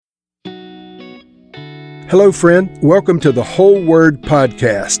Hello, friend. Welcome to the Whole Word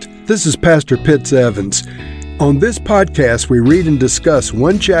Podcast. This is Pastor Pitts Evans. On this podcast, we read and discuss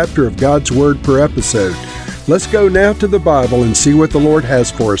one chapter of God's Word per episode. Let's go now to the Bible and see what the Lord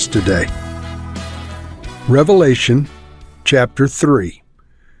has for us today. Revelation chapter 3.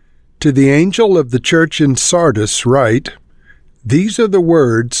 To the angel of the church in Sardis write, These are the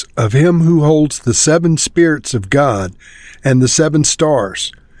words of him who holds the 7 spirits of God and the 7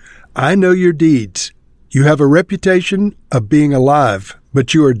 stars. I know your deeds. You have a reputation of being alive,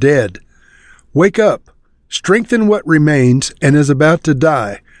 but you are dead. Wake up, strengthen what remains and is about to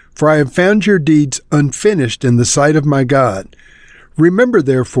die, for I have found your deeds unfinished in the sight of my God. Remember,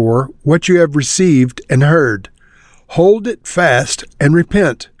 therefore, what you have received and heard. Hold it fast and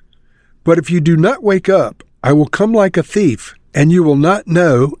repent. But if you do not wake up, I will come like a thief, and you will not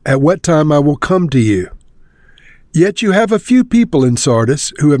know at what time I will come to you. Yet you have a few people in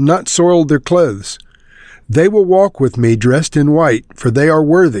Sardis who have not soiled their clothes. They will walk with me dressed in white, for they are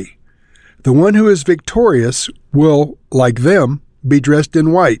worthy. The one who is victorious will, like them, be dressed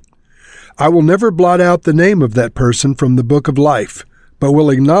in white. I will never blot out the name of that person from the book of life, but will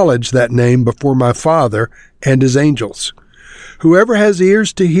acknowledge that name before my Father and his angels. Whoever has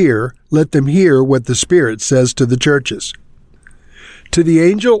ears to hear, let them hear what the Spirit says to the churches. To the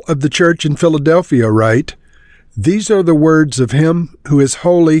angel of the church in Philadelphia write, These are the words of him who is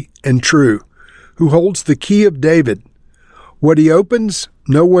holy and true, who holds the key of David. What he opens,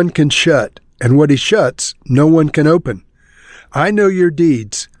 no one can shut, and what he shuts, no one can open. I know your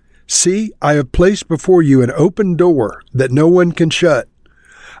deeds. See, I have placed before you an open door that no one can shut.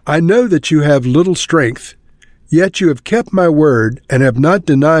 I know that you have little strength, yet you have kept my word and have not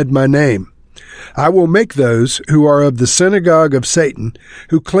denied my name. I will make those who are of the synagogue of Satan,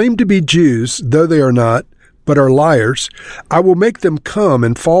 who claim to be Jews, though they are not, but are liars, I will make them come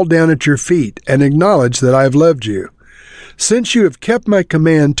and fall down at your feet and acknowledge that I have loved you. Since you have kept my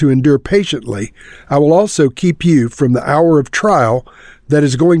command to endure patiently, I will also keep you from the hour of trial that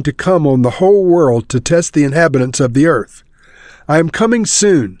is going to come on the whole world to test the inhabitants of the earth. I am coming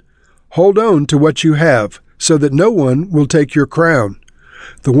soon. Hold on to what you have, so that no one will take your crown.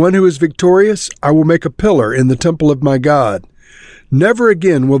 The one who is victorious, I will make a pillar in the temple of my God. Never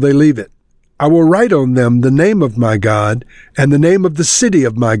again will they leave it. I will write on them the name of my God and the name of the city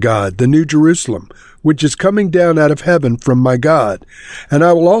of my God, the New Jerusalem, which is coming down out of heaven from my God. And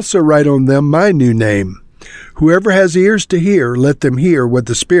I will also write on them my new name. Whoever has ears to hear, let them hear what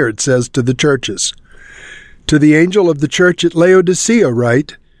the Spirit says to the churches. To the angel of the church at Laodicea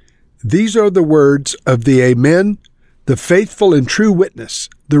write, These are the words of the Amen, the faithful and true witness,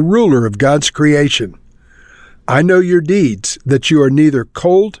 the ruler of God's creation. I know your deeds, that you are neither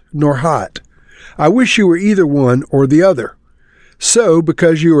cold nor hot. I wish you were either one or the other. So,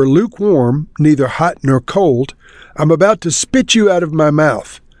 because you are lukewarm, neither hot nor cold, I'm about to spit you out of my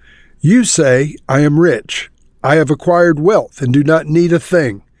mouth. You say, I am rich. I have acquired wealth and do not need a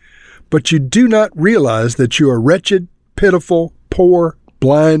thing. But you do not realize that you are wretched, pitiful, poor,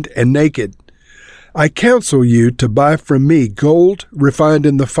 blind, and naked. I counsel you to buy from me gold refined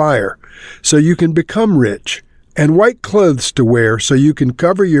in the fire, so you can become rich, and white clothes to wear so you can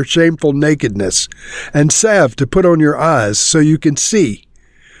cover your shameful nakedness, and salve to put on your eyes so you can see.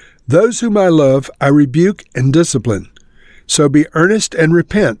 Those whom I love I rebuke and discipline. So be earnest and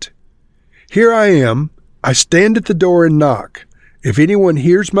repent. Here I am. I stand at the door and knock. If anyone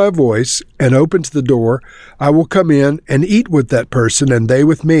hears my voice and opens the door, I will come in and eat with that person and they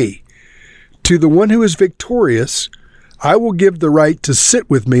with me. To the one who is victorious, I will give the right to sit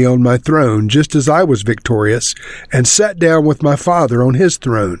with me on my throne, just as I was victorious, and sat down with my Father on his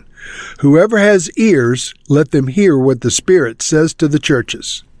throne. Whoever has ears, let them hear what the Spirit says to the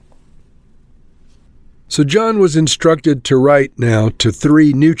churches. So John was instructed to write now to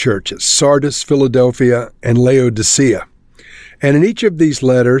 3 new churches, Sardis, Philadelphia, and Laodicea. And in each of these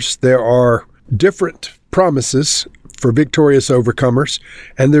letters, there are different promises for victorious overcomers,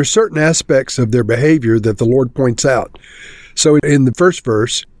 and there are certain aspects of their behavior that the Lord points out. So in the first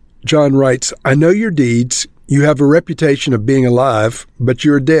verse, John writes, I know your deeds. You have a reputation of being alive, but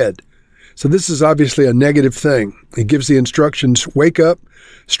you're dead. So this is obviously a negative thing. He gives the instructions, wake up,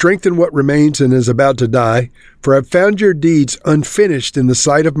 strengthen what remains and is about to die, for I've found your deeds unfinished in the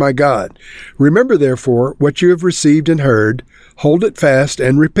sight of my God. Remember, therefore, what you have received and heard, hold it fast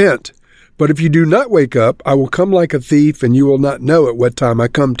and repent. But if you do not wake up, I will come like a thief, and you will not know at what time I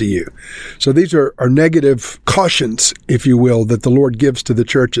come to you. So these are negative cautions, if you will, that the Lord gives to the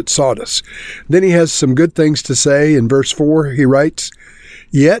church at Sardis. Then he has some good things to say. In verse 4, he writes,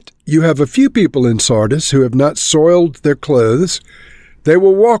 Yet you have a few people in Sardis who have not soiled their clothes. They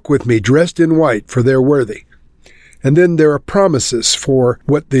will walk with me dressed in white, for they're worthy. And then there are promises for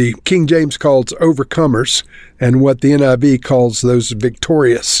what the King James calls overcomers and what the NIV calls those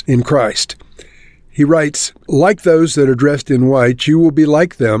victorious in Christ. He writes, like those that are dressed in white, you will be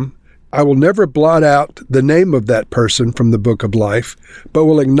like them. I will never blot out the name of that person from the book of life, but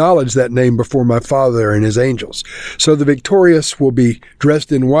will acknowledge that name before my Father and his angels. So the victorious will be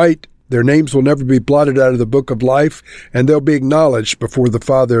dressed in white. Their names will never be blotted out of the book of life, and they'll be acknowledged before the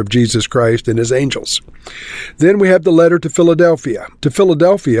Father of Jesus Christ and his angels. Then we have the letter to Philadelphia. To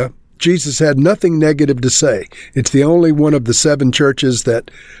Philadelphia, Jesus had nothing negative to say. It's the only one of the 7 churches that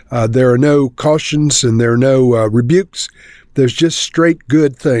there are no cautions and there are no rebukes. There's just straight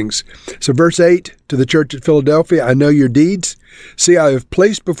good things. So verse 8 to the church at Philadelphia, I know your deeds. See, I have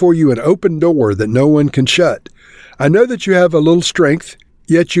placed before you an open door that no one can shut. I know that you have a little strength,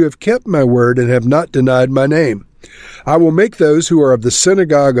 yet you have kept my word and have not denied my name. I will make those who are of the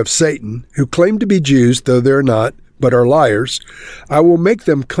synagogue of Satan, who claim to be Jews, though they're not, but are liars, I will make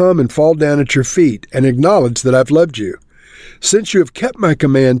them come and fall down at your feet and acknowledge that I've loved you. Since you have kept my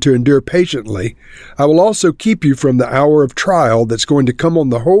command to endure patiently, I will also keep you from the hour of trial that's going to come on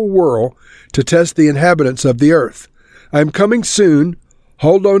the whole world to test the inhabitants of the earth. I am coming soon.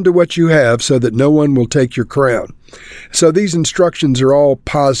 Hold on to what you have so that no one will take your crown. So these instructions are all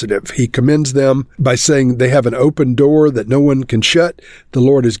positive. He commends them by saying they have an open door that no one can shut. The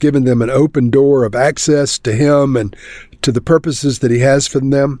Lord has given them an open door of access to him and to the purposes that he has for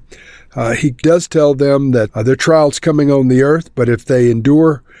them. He does tell them that there are trials coming on the earth, but if they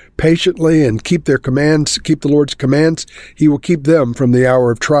endure patiently and keep their commands, keep the Lord's commands, he will keep them from the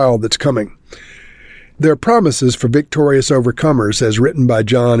hour of trial that's coming. There are promises for victorious overcomers, as written by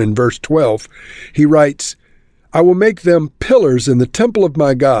John in verse 12. He writes, I will make them pillars in the temple of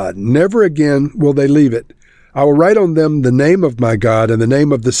my God. Never again will they leave it. I will write on them the name of my God and the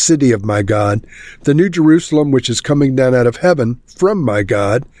name of the city of my God, the new Jerusalem which is coming down out of heaven from my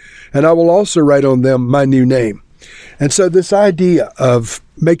God, and I will also write on them my new name. And so this idea of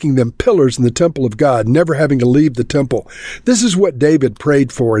making them pillars in the temple of God, never having to leave the temple, this is what David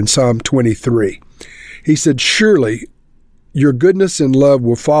prayed for in Psalm 23. He said, surely your goodness and love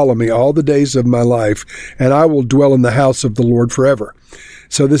will follow me all the days of my life, and I will dwell in the house of the Lord forever.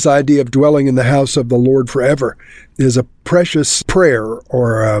 So this idea of dwelling in the house of the Lord forever is a precious prayer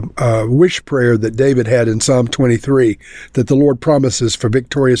or a wish prayer that David had in Psalm 23 that the Lord promises for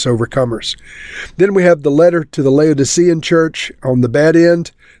victorious overcomers. Then we have the letter to the Laodicean church. On the bad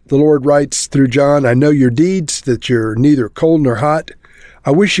end, the Lord writes through John, I know your deeds, that you're neither cold nor hot.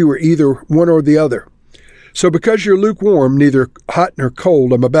 I wish you were either one or the other. So because you're lukewarm, neither hot nor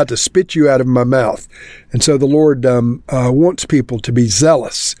cold, I'm about to spit you out of my mouth. And so the Lord wants people to be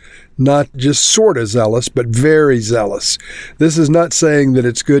zealous, not just sort of zealous, but very zealous. This is not saying that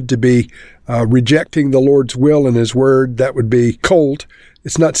it's good to be rejecting the Lord's will and his word. That would be cold.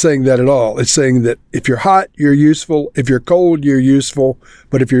 It's not saying that at all. It's saying that if you're hot, you're useful. If you're cold, you're useful.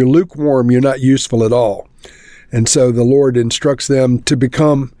 But if you're lukewarm, you're not useful at all. And so the Lord instructs them to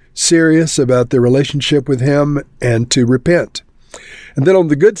become serious about their relationship with him and to repent. And then on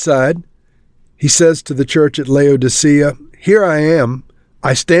the good side, he says to the church at Laodicea, here I am.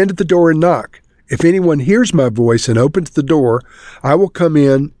 I stand at the door and knock. If anyone hears my voice and opens the door, I will come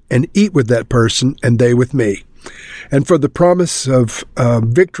in and eat with that person and they with me. And for the promise of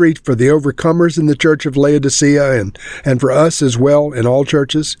victory for the overcomers in the church of Laodicea and for us as well in all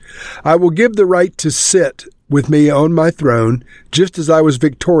churches, I will give the right to sit with me on my throne, just as I was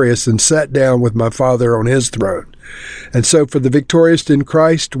victorious and sat down with my Father on his throne. And so for the victorious in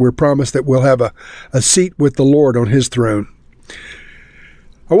Christ, we're promised that we'll have a seat with the Lord on his throne.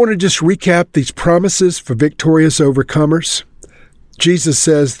 I want to just recap these promises for victorious overcomers. Jesus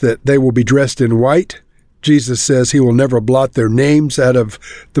says that they will be dressed in white. Jesus says he will never blot their names out of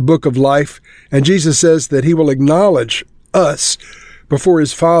the book of life. And Jesus says that he will acknowledge us before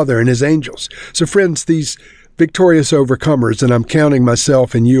his Father and his angels. So friends, these victorious overcomers, and I'm counting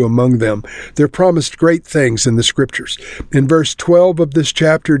myself and you among them, they're promised great things in the scriptures. In verse 12 of this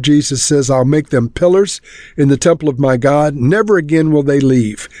chapter, Jesus says, I'll make them pillars in the temple of my God. Never again will they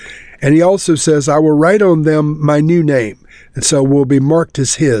leave. And he also says, I will write on them my new name. And so we'll be marked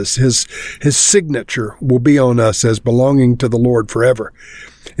as his signature will be on us as belonging to the Lord forever.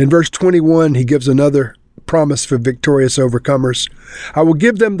 In verse 21, he gives another promise for victorious overcomers. I will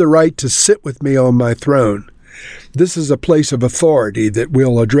give them the right to sit with me on my throne. This is a place of authority that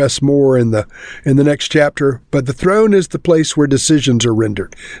we'll address more in the next chapter, but the throne is the place where decisions are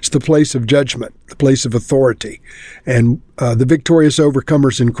rendered. It's the place of judgment, the place of authority. And the victorious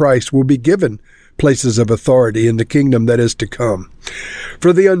overcomers in Christ will be given places of authority in the kingdom that is to come.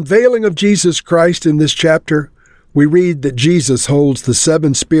 For the unveiling of Jesus Christ in this chapter, we read that Jesus holds the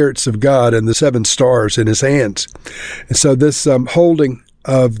 7 spirits of God and the 7 stars in his hands. And so this holding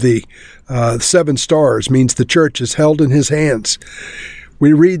of the 7 stars means the church is held in his hands.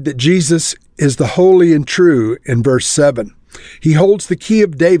 We read that Jesus is the holy and true in verse 7. He holds the key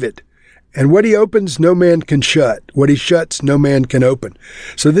of David, and what he opens, no man can shut. What he shuts, no man can open.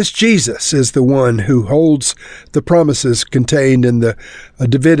 So this Jesus is the one who holds the promises contained in the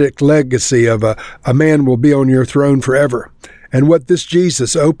Davidic legacy of a man will be on your throne forever. And what this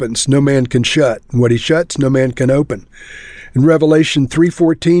Jesus opens, no man can shut. And what he shuts, no man can open. In Revelation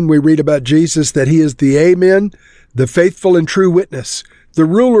 3:14, we read about Jesus that he is the Amen, the faithful and true witness, the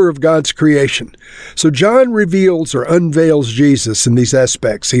ruler of God's creation. So John reveals or unveils Jesus in these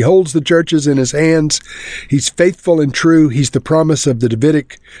aspects. He holds the churches in his hands. He's faithful and true. He's the promise of the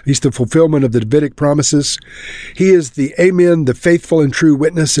Davidic. He's the fulfillment of the Davidic promises. He is the Amen, the faithful and true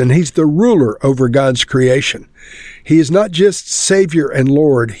witness, and he's the ruler over God's creation. He is not just Savior and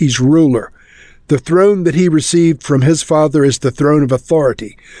Lord, he's ruler. The throne that he received from his Father is the throne of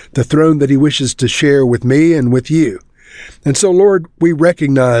authority, the throne that he wishes to share with me and with you. And so, Lord, we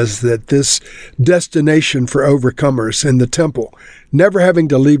recognize that this destination for overcomers in the temple, never having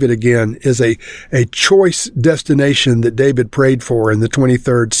to leave it again, is a choice destination that David prayed for in the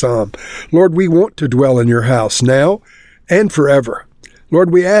 23rd Psalm. Lord, we want to dwell in your house now and forever.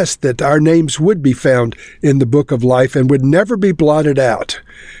 Lord, we ask that our names would be found in the book of life and would never be blotted out.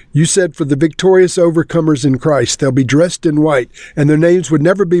 You said for the victorious overcomers in Christ, they'll be dressed in white, and their names would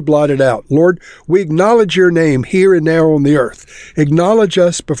never be blotted out. Lord, we acknowledge your name here and now on the earth. Acknowledge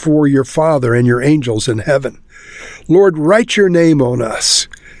us before your Father and your angels in heaven. Lord, write your name on us.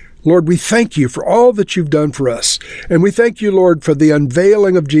 Lord, we thank you for all that you've done for us. And we thank you, Lord, for the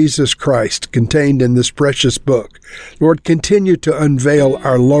unveiling of Jesus Christ contained in this precious book. Lord, continue to unveil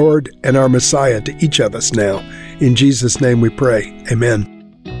our Lord and our Messiah to each of us now. In Jesus' name we pray. Amen.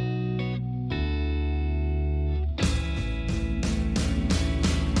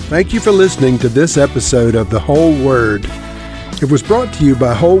 Thank you for listening to this episode of The Whole Word. It was brought to you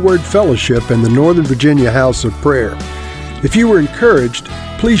by Whole Word Fellowship and the Northern Virginia House of Prayer. If you were encouraged,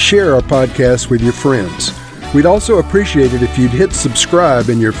 please share our podcast with your friends. We'd also appreciate it if you'd hit subscribe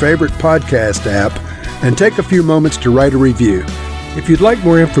in your favorite podcast app and take a few moments to write a review. If you'd like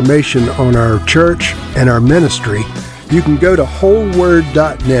more information on our church and our ministry, you can go to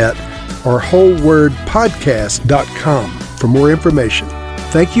wholeword.net or wholewordpodcast.com for more information.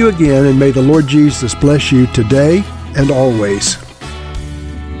 Thank you again, and may the Lord Jesus bless you today and always.